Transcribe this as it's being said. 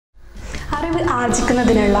അറിവ്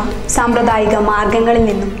ആർജിക്കുന്നതിനുള്ള സാമ്പ്രദായിക മാർഗങ്ങളിൽ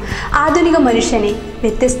നിന്നും ആധുനിക മനുഷ്യനെ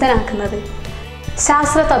വ്യത്യസ്തനാക്കുന്നത്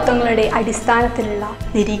ശാസ്ത്ര തത്വങ്ങളുടെ അടിസ്ഥാനത്തിലുള്ള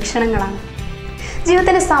നിരീക്ഷണങ്ങളാണ്.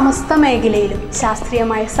 ജീവിതത്തിൻ്റെ സമസ്ത മേഖലയിലും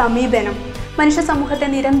ശാസ്ത്രീയമായ സമീപനം മനുഷ്യ സമൂഹത്തെ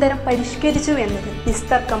നിരന്തരം പരിഷ്കരിച്ചു എന്നത്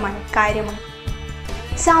നിസ്തർക്കമായ കാര്യമാണ്.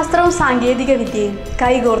 ശാസ്ത്രവും സാങ്കേതിക വിദ്യയും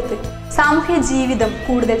കൈകോർത്ത് സാമൂഹ്യ ജീവിതം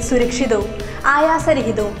കൂടുതൽ സുരക്ഷിതവും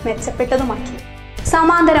ആയാസരഹിതവും മെച്ചപ്പെട്ടതുമാക്കി.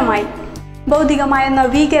 സമാന്തരമായി ഭൗതികമായ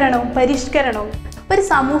നവീകരണവും പരിഷ്കരണവും ഒരു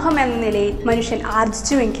സമൂഹം എന്ന നിലയിൽ മനുഷ്യൻ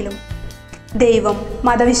ആർജിച്ചുവെങ്കിലും ദൈവം,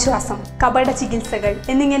 മതവിശ്വാസം, കപട ചികിത്സകൾ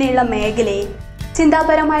എന്നിങ്ങനെയുള്ള മേഖലയെ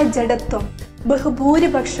ചിന്താപരമായ ജഡത്വം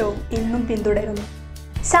ബഹുഭൂരിപക്ഷവും ഇന്നും പിന്തുടരുന്നു.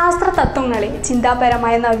 ശാസ്ത്ര തത്വങ്ങളെ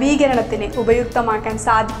ചിന്താപരമായ നവീകരണത്തിന് ഉപയുക്തമാക്കാൻ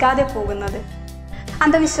സാധിക്കാതെ പോകുന്നത്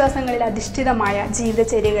അന്ധവിശ്വാസങ്ങളിൽ അധിഷ്ഠിതമായ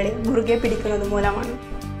ജീവിതചര്യകളെ മുറുകെ പിടിക്കുന്നത് മൂലമാണ്.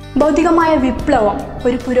 ഭൗതികമായ വിപ്ലവം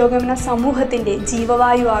ഒരു പുരോഗമന സമൂഹത്തിൻ്റെ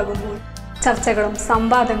ജീവവായുവാകുമ്പോൾ ചർച്ചകളും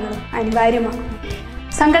സംവാദങ്ങളും അനിവാര്യമാകും.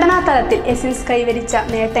 സംഘടനാ തലത്തിൽ എസെൻസ് കൈവരിച്ച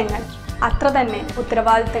നേട്ടങ്ങൾ അത്ര തന്നെ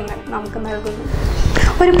ഉത്തരവാദിത്തങ്ങൾ നമുക്ക് നൽകുന്നു.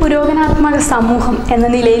 ഒരു പുരോഗമനാത്മക സമൂഹം എന്ന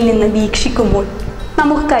നിലയിൽ നിന്ന് വീക്ഷിക്കുമ്പോൾ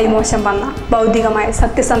നമുക്ക് കൈമോശം വന്ന ഭൗതികമായ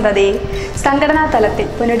സത്യസന്ധതയെ സംഘടനാ തലത്തിൽ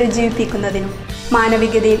പുനരുജ്ജീവിപ്പിക്കുന്നതിനും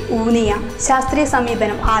മാനവികതയിൽ ഊന്നിയ ശാസ്ത്രീയ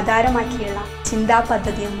സമീപനം ആധാരമാക്കിയുള്ള ചിന്താ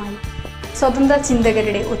പദ്ധതിയുമായി സ്വതന്ത്ര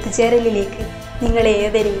ചിന്തകരുടെ ഒത്തുചേരലിലേക്ക് നിങ്ങളെ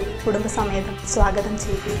ഏവരെയും കുടുംബസമേതം സ്വാഗതം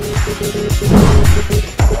ചെയ്യുന്നു.